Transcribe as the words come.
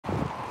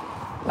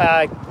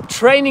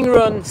training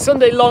run,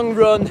 Sunday long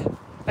run,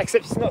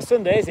 except it's not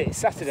Sunday, is it? It's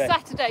Saturday.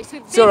 Saturday. So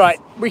it's all right.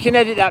 We can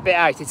edit that bit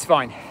out. It's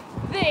fine.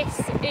 This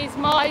is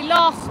my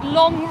last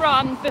long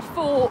run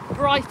before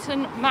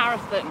Brighton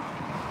Marathon.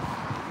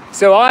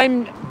 So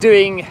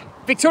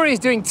Victoria's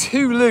doing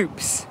 2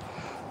 loops.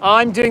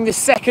 I'm doing the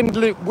second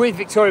loop with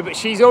Victoria, but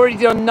she's already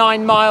done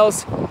 9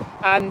 miles,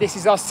 and this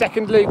is our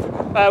second loop.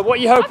 What are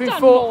you hoping I've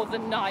done for? More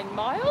than 9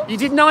 miles. You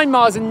did 9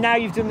 miles, and now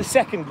you've done the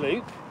second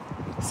loop.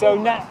 So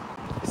now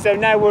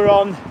we're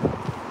on,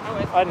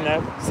 I don't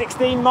know,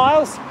 16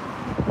 miles.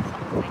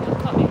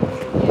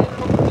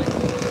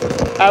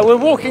 We're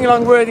walking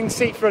along Worthing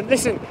Seafront.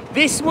 Listen,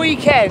 this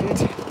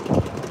weekend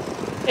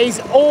is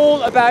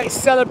all about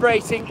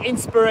celebrating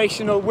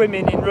inspirational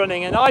women in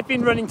running, and I've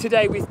been running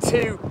today with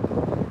 2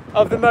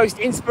 of the most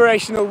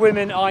inspirational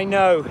women I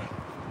know.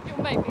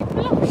 You'll make me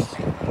blush.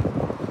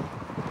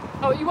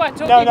 Oh, you weren't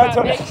talking about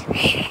me.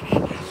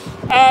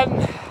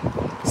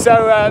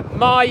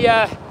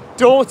 My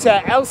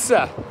daughter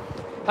Elsa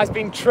has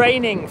been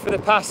training for the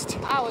past...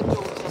 Our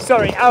daughter.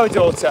 Sorry, our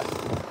daughter.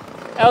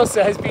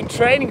 Elsa has been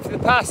training for the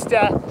past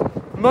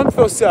month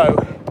or so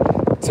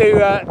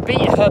to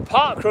beat her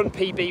parkrun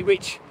PB,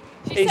 which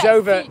is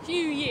over a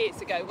few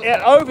years ago, wasn't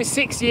it? Over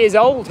 6 years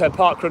old, her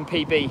parkrun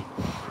PB.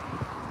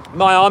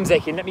 My arm's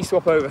aching, let me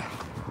swap over.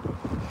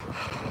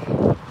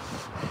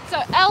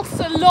 So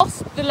Elsa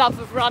lost the love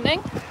of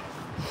running.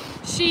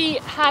 She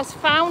has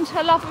found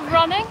her love of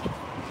running.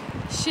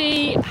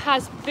 She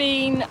has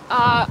been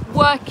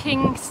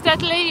working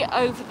steadily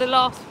over the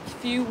last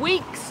few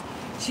weeks.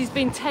 She's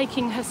been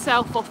taking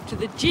herself off to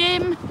the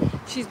gym.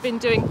 She's been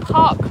doing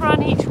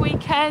parkrun each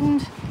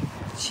weekend.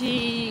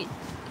 She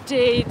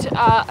did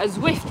a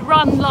Zwift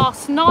run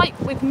last night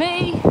with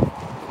me.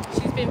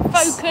 She's been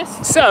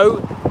focused.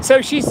 So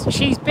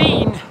she's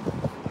been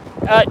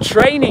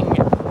training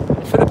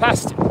for the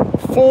past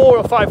 4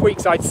 or 5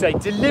 weeks, I'd say,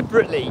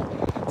 deliberately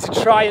to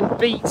try and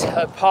beat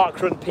her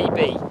parkrun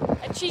PB.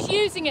 And she's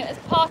using it as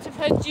part of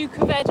her Duke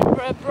of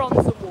Edinburgh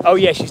Bronze Award. Oh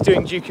yeah, she's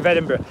doing Duke of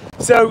Edinburgh.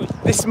 So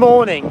this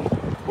morning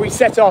we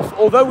set off,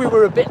 although we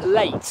were a bit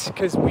late,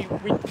 because we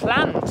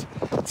planned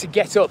to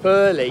get up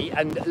early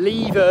and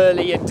leave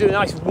early and do a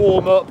nice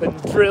warm-up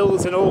and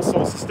drills and all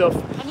sorts of stuff.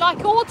 And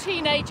like all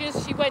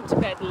teenagers, she went to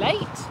bed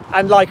late.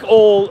 And like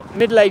all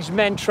middle-aged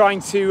men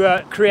trying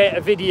to create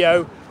a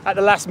video at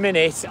the last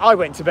minute, I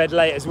went to bed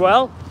late as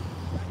well.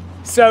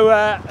 So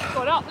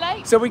got up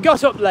late. So we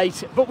got up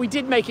late, but we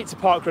did make it to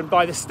parkrun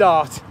by the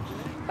start.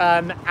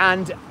 And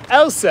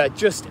Elsa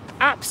just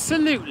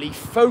absolutely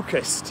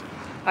focused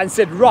and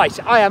said, right,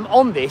 I am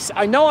on this.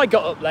 I know I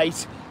got up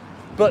late,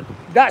 but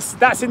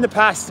that's in the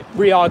past.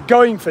 We are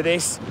going for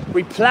this.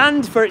 We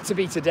planned for it to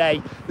be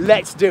today.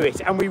 Let's do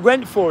it. And we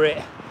went for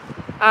it.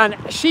 And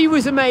she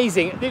was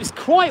amazing. It was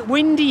quite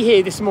windy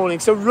here this morning,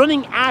 so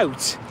running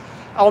out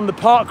on the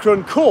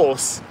parkrun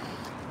course,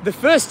 the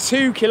first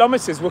 2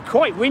 kilometres were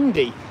quite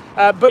windy,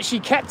 but she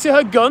kept to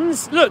her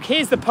guns. Look,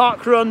 here's the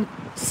parkrun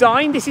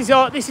sign. This is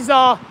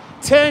our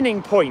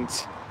turning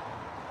point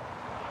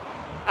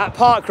at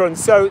parkrun.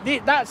 So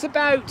that's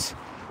about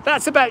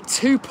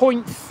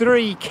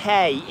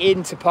 2.3k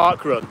into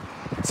parkrun.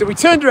 So we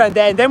turned around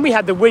there, and then we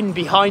had the wind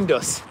behind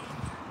us,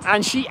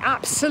 and she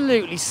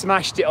absolutely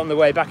smashed it on the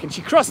way back, and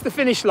she crossed the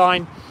finish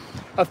line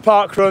of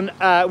parkrun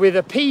with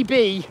a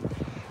PB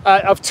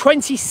of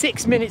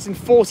 26 minutes and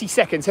 40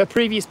 seconds. Her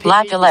previous PB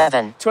Black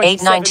 11,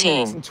 8:19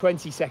 minutes and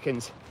 20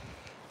 seconds.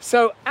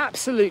 So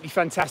absolutely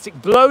fantastic.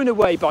 Blown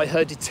away by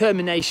her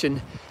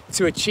determination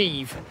to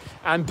achieve,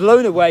 and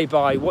blown away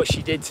by what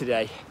she did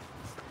today.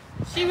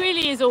 She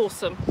really is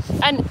awesome,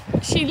 and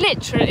she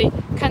literally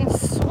can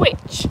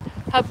switch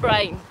her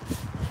brain.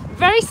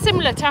 Very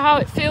similar to how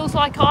it feels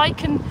like I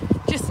can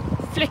just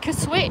flick a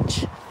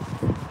switch.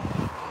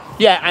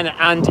 Yeah,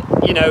 and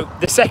you know,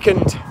 the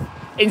second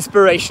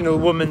inspirational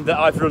woman that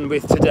I've run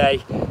with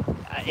today,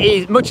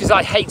 is, much as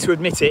I hate to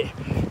admit it,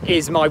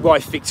 is my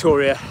wife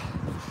Victoria.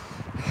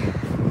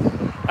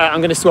 I'm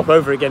going to swap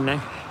over again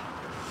now.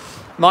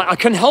 I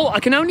can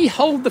only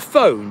hold the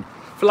phone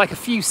for like a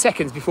few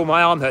seconds before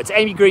my arm hurts.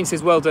 Amy Green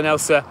says, well done,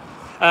 Elsa.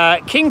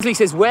 Kingsley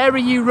says, where are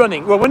you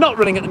running? Well, we're not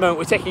running at the moment.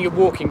 We're taking a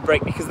walking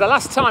break, because the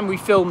last time we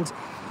filmed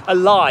a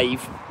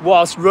live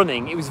whilst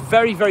running, it was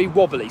very, very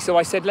wobbly. So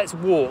I said, let's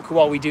walk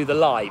while we do the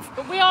live.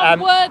 But we are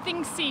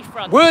Worthing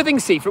Seafront. Worthing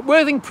Seafront,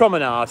 Worthing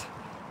Promenade,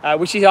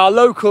 which is our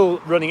local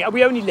running.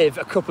 We only live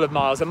a couple of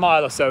miles, a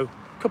mile or so.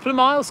 Couple of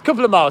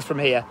miles from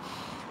here.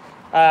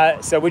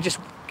 So we're just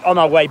on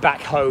our way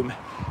back home.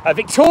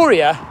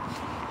 Victoria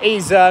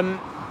is going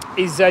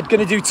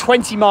to do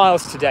 20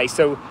 miles today.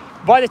 So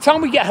by the time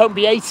we get home, it'll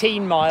be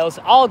 18 miles.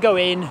 I'll go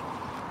in,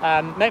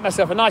 make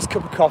myself a nice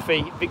cup of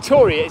coffee.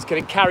 Victoria is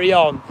going to carry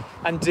on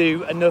and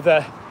do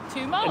another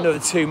 2 miles. Another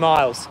 2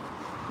 miles.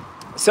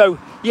 So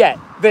yeah,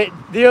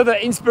 the other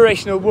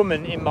inspirational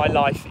woman in my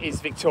life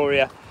is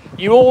Victoria.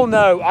 You all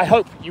know, I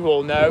hope you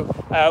all know,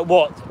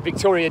 what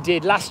Victoria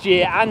did last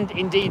year and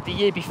indeed the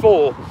year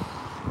before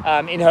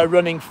in her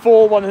running.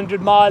 4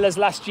 100 milers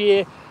last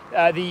year,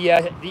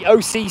 the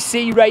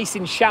OCC race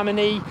in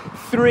Chamonix,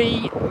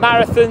 3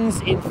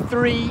 marathons in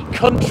 3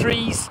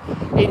 countries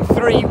in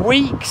 3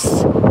 weeks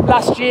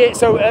last year.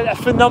 So a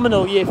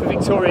phenomenal year for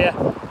Victoria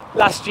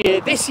last year.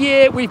 This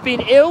year we've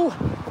been ill,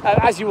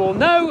 as you all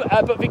know,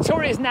 but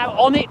Victoria is now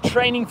on it,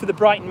 training for the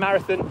Brighton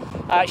Marathon.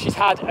 She's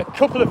had a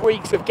couple of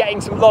weeks of getting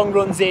some long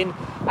runs in,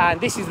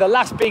 and this is the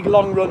last big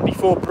long run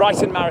before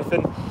Brighton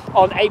Marathon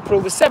on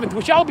April the 7th,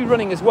 which I'll be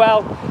running as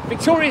well.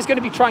 Victoria is going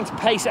to be trying to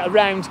pace at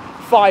around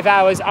 5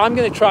 hours. I'm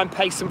going to try and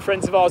pace some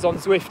friends of ours on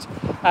Zwift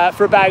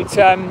for about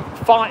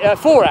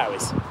 4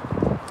 hours.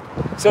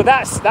 So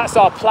that's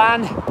our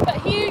plan. A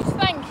huge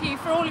thank you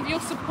for all of your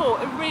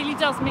support. It really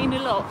does mean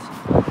a lot.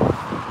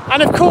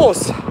 And of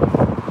course,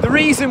 the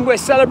reason we're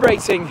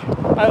celebrating,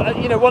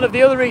 one of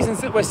the other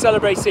reasons that we're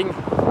celebrating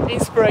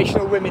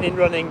inspirational women in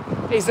running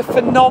is a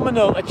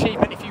phenomenal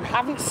achievement. If you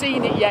haven't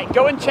seen it yet,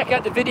 go and check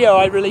out the video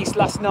I released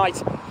last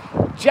night.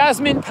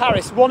 Jasmin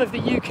Paris, one of the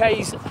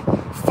UK's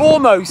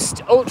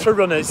foremost ultra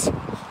runners,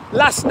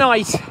 last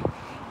night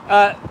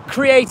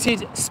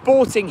created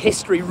sporting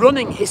history,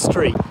 running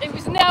history. It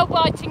was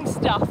nail-biting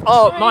stuff.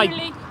 Oh,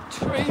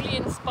 truly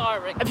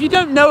inspiring. If you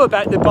don't know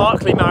about the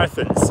Barkley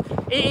Marathons,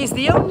 it is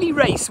the only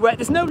race where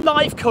there's no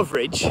live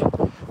coverage,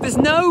 there's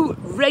no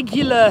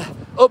regular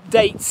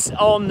updates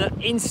on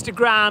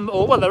Instagram,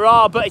 or well, there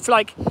are, but it's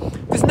like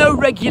there's no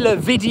regular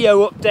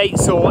video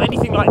updates or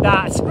anything like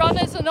that.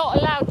 Runners are not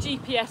allowed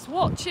GPS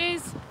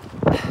watches.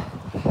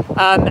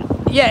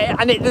 Yeah,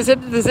 and there's a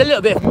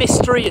little bit of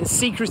mystery and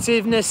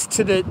secretiveness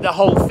to the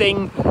whole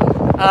thing.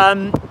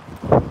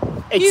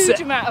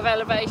 Huge amount of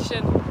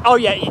elevation. Oh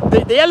yeah,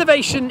 the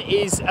elevation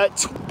is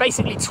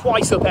basically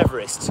twice up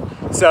Everest.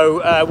 So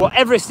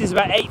Everest is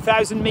about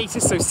 8,000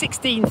 metres, so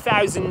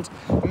 16,000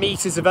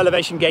 metres of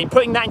elevation gain.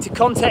 Putting that into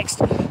context,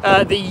 the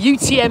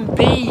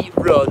UTMB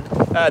run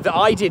that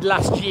I did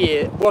last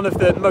year, one of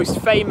the most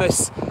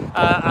famous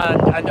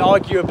and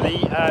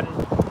arguably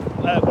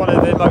one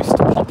of the most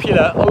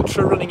popular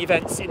ultra running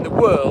events in the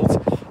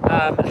world,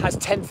 has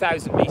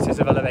 10,000 metres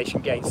of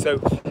elevation gain. So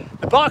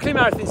the Barkley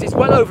Marathons is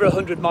well over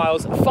 100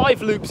 miles,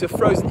 5 loops of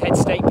Frozen Head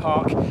State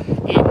Park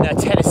in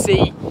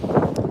Tennessee,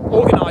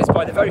 organised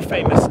by the very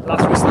famous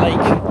Lazarus Lake.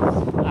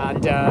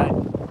 And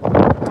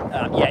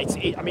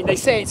I mean, they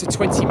say it's a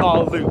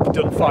 20-mile loop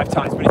done 5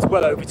 times, but it's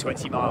well over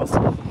 20 miles.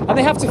 And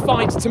they have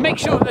to make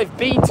sure that they've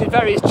been to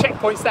various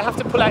checkpoints, they have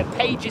to pull out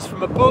pages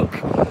from a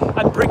book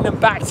and bring them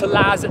back to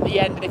Laz at the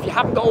end. And if you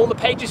haven't got all the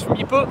pages from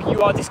your book,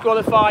 you are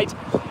disqualified.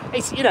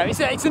 It's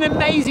an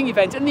amazing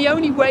event, and the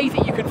only way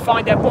that you can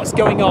find out what's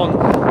going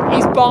on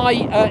is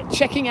by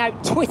checking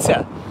out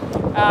Twitter,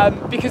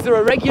 because there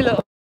are regular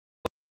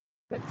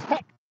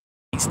texts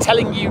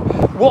telling you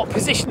what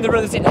position the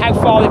runner's in, how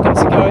far they've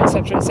got to go,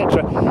 etc.,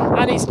 etc.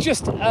 And it's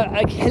just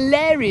a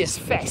hilarious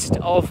fest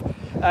of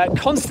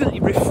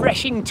constantly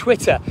refreshing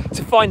Twitter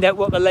to find out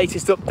what the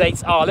latest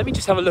updates are. Let me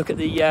just have a look at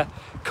the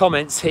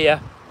comments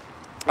here.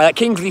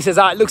 Kingsley says,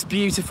 it looks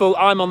beautiful.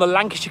 I'm on the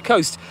Lancashire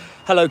coast.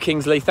 Hello,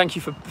 Kingsley. Thank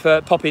you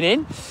for popping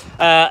in.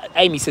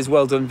 Amy says,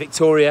 well done,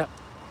 Victoria.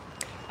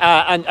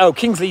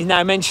 Kingsley's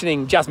now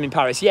mentioning Jasmin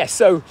Paris. Yes,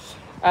 so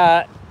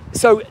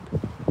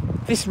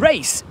this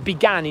race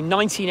began in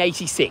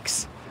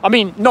 1986. I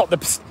mean, they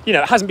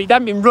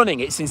haven't been running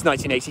it since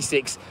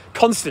 1986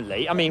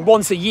 constantly. I mean,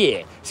 once a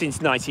year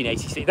since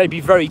 1986. They'd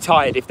be very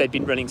tired if they'd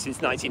been running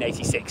since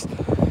 1986.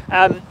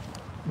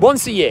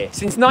 Once a year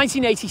since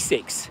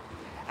 1986.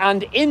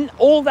 And in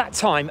all that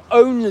time,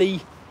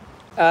 only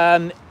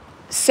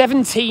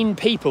 17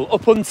 people,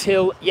 up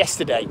until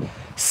yesterday,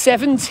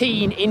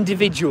 17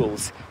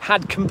 individuals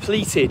had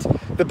completed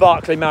the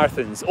Barkley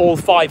Marathons, all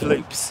 5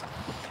 loops.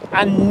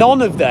 And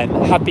none of them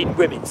had been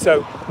women.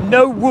 So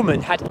no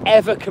woman had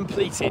ever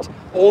completed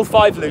all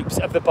 5 loops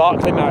of the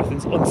Barkley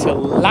Marathons until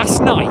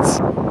last night,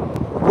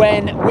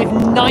 when, with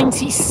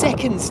 90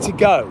 seconds to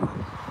go,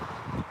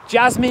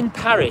 Jasmin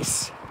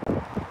Paris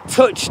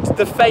touched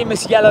the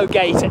famous yellow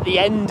gate at the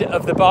end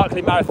of the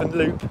Barkley Marathon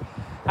loop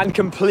and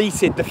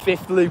completed the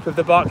 5th loop of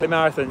the Barkley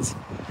Marathons.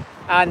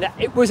 And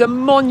it was a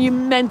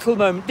monumental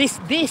moment. This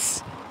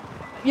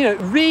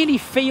really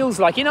feels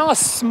like, in our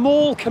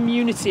small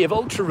community of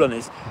ultra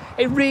runners,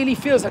 it really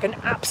feels like an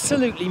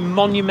absolutely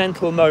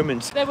monumental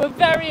moment. There were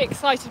very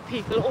excited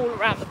people all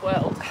around the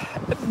world.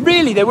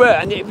 Really, there were,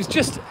 and it was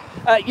just,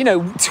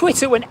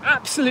 Twitter went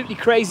absolutely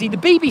crazy. The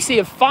BBC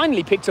have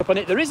finally picked up on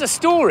it. There is a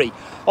story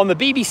on the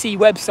BBC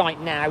website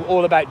now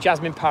all about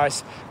Jasmin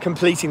Paris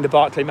completing the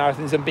Barkley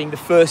Marathons and being the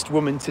first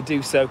woman to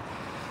do so.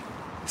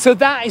 So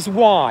that is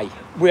why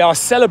we are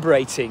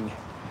celebrating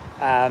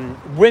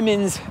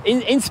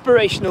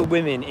inspirational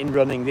women in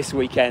running this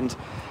weekend.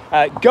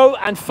 Go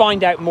and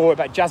find out more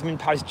about Jasmin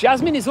Paris.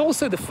 Jasmin is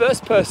also the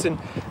first person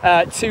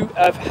to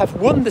have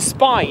won the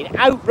Spine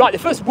outright, the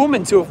first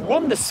woman to have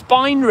won the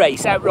Spine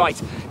race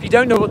outright. If you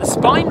don't know what the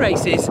Spine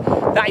race is,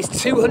 that is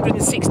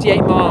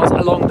 268 miles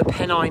along the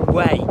Pennine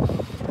Way.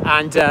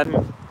 And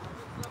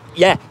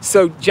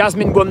so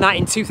Jasmin won that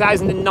in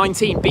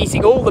 2019,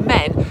 beating all the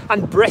men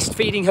and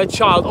breastfeeding her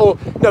child,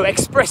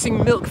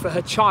 expressing milk for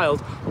her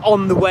child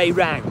on the way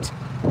round.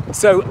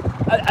 So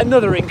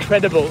another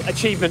incredible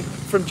achievement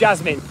from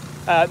Jasmin,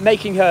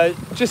 making her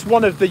just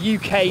one of the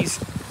UK's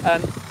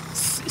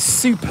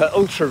super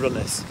ultra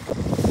runners.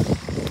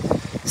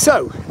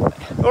 So,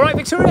 all right,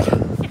 Victoria?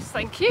 Yes,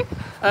 thank you.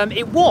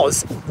 It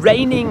was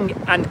raining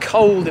and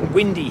cold and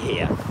windy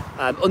here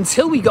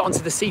until we got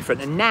onto the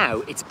seafront, and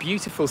now it's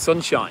beautiful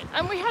sunshine.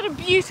 And we had a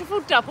beautiful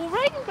double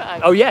rainbow.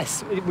 Oh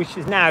yes, which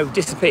has now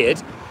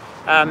disappeared.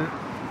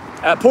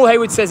 Paul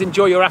Hayward says,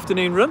 enjoy your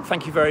afternoon run.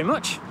 Thank you very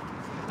much.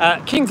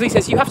 Kingsley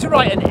says, you have to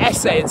write an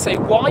essay and say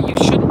why you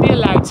shouldn't be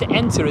allowed to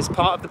enter as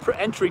part of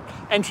the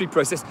entry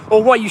process,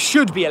 or why you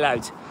should be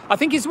allowed. I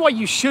think it's why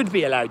you should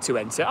be allowed to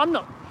enter. I'm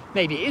not,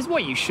 maybe it is why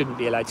you shouldn't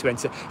be allowed to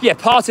enter. Yeah,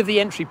 part of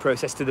the entry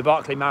process to the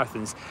Barkley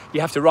Marathons,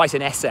 you have to write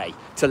an essay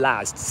to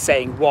LASD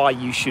saying why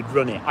you should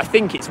run it. I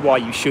think it's why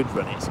you should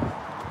run it.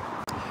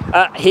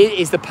 Here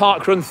is the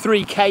parkrun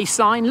 3K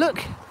sign,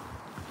 look.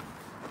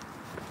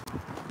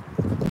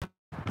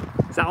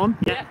 Is that on?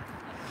 Yeah.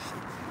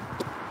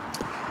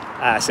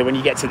 So when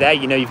you get to there,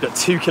 you know you've got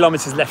 2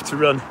 kilometres left to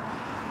run.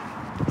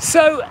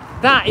 So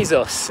that is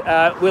us.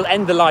 We'll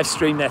end the live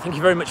stream there. Thank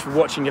you very much for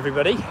watching,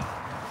 everybody.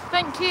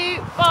 Thank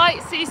you. Bye.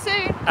 See you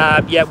soon.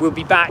 Yeah, we'll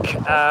be back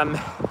on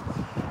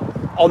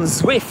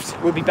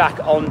Zwift. We'll be back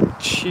on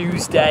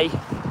Tuesday.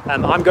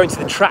 I'm going to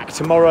the track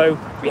tomorrow.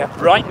 We have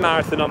Brighton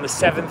Marathon on the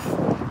 7th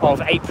of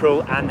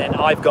April, and then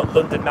I've got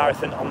London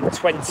Marathon on the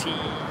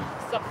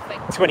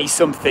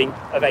 20-something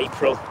of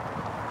April.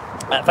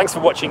 Thanks for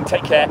watching,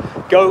 take care.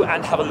 Go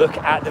and have a look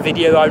at the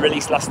video I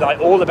released last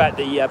night all about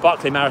the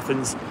Barkley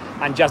Marathons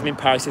and Jasmin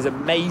Paris'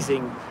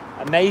 amazing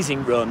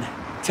run.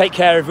 Take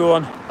care,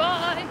 everyone.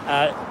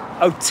 Bye.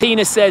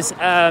 Tina says,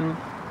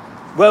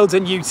 well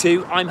done you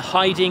two, I'm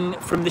hiding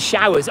from the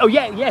showers. Oh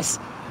yeah, yes.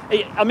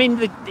 I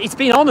mean, it's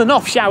been on and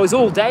off showers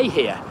all day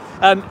here.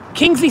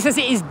 Kingsley says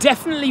it is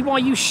definitely why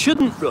you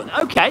shouldn't run.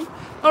 Okay,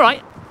 all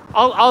right,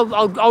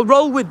 I'll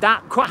roll with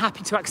that, quite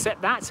happy to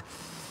accept that.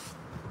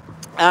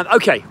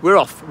 Okay, we're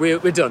off.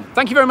 We're done.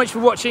 Thank you very much for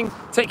watching.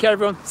 Take care,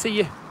 everyone. See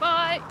you.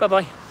 Bye.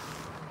 Bye-bye.